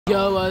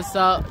Yo, what's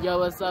up? Yo,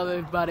 what's up,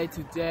 everybody?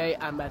 Today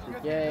I'm at the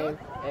game.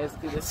 As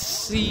you can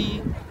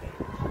see,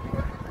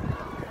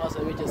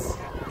 also we just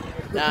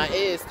now it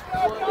is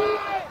 20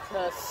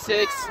 to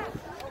 6,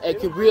 and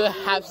Cabrillo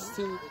has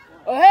to.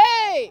 Oh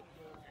hey!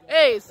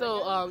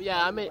 So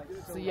yeah, I mean,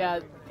 so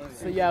yeah,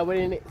 what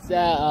in it?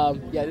 So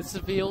yeah, this is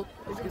the field,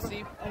 as you can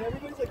see. And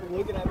everybody's like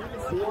looking at me, you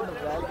can see it in the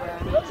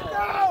background. Let's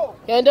go!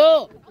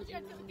 Kendall!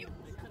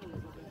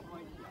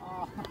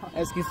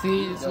 As you can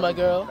see, this is my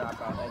girl.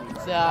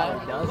 Say hi.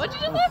 What'd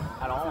you do there?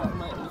 At all.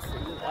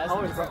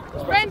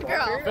 Friend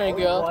girl. Friend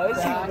girl.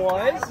 He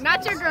was?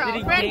 Not your girl. Did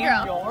he Friend game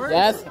girl. yours?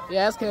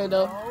 Yes,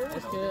 Kendall.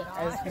 That's good.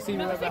 As you can see,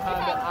 right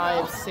behind me, I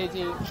am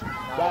sitting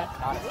right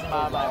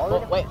by my.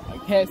 Oh, wait, I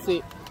can't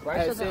see. I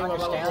can't see my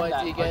boy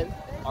again.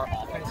 Our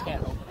offense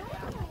can't open.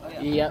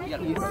 Yep,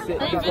 he's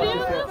sitting. He's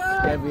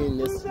watching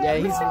this. Yeah,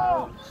 he's.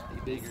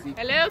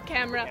 Hello,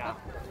 camera.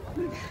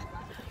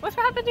 What's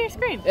happened to your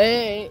screen?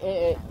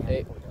 Hey.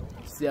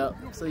 So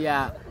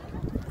yeah.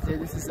 So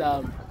this is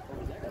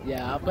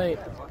yeah, I'll play.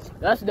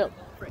 That's no.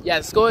 Yeah,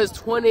 the score is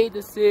 20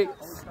 to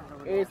 6.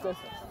 It's the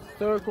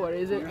third quarter,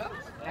 is it?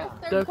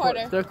 Third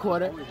quarter. Third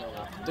quarter,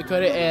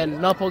 and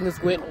Lompoc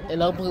is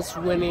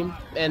winning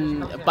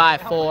and by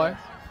 4.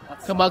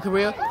 Come on,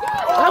 Cabrillo.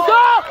 Let's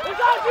go!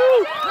 It's on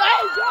you!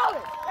 Hey, go!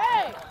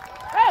 Hey,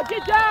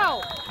 get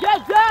down!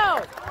 Get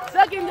down!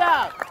 Second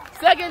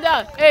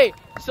down. Hey,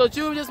 so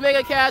Drew just make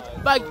a catch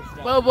by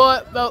my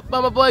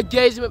boy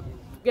Gage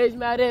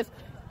Mattis,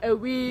 and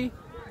we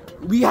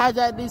had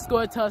to at least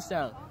score a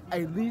touchdown. So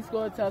we get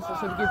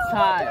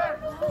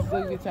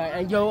tired.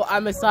 And yo,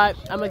 I'm excited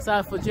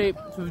for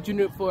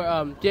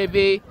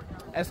JV.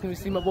 As can we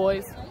see my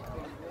boys?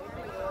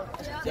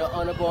 They're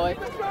on the boy.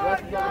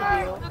 Russ is on the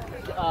field.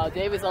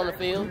 David's on the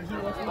field,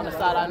 on the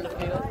sideline of the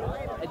field.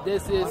 And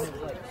this is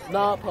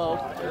Lompoc.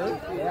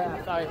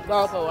 Sorry,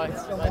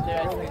 Lompoc right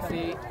there, as you can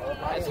see.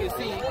 As you can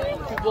see,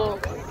 people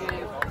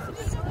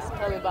is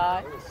coming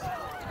by,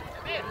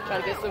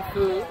 trying to get some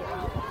food.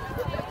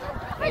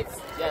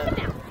 Yeah.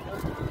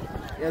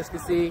 As you can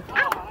see,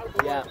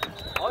 yeah.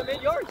 Oh, he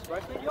made yards.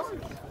 Rush made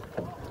yards.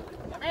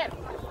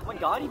 Oh my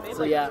God, he made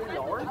So yeah,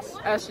 yards.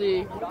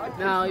 actually,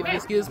 now if you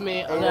excuse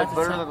me, I'm gonna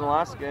better than the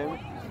last game.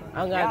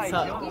 I'm gonna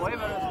talk. I'm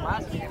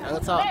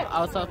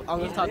I'm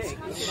gonna talk to.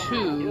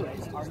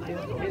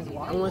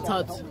 I'm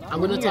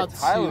gonna talk to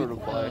Tyler to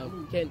play.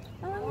 Ken.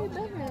 How long have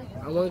you been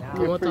here? I want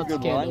to talk to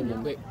Ken real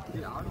quick.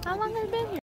 How long have you been here?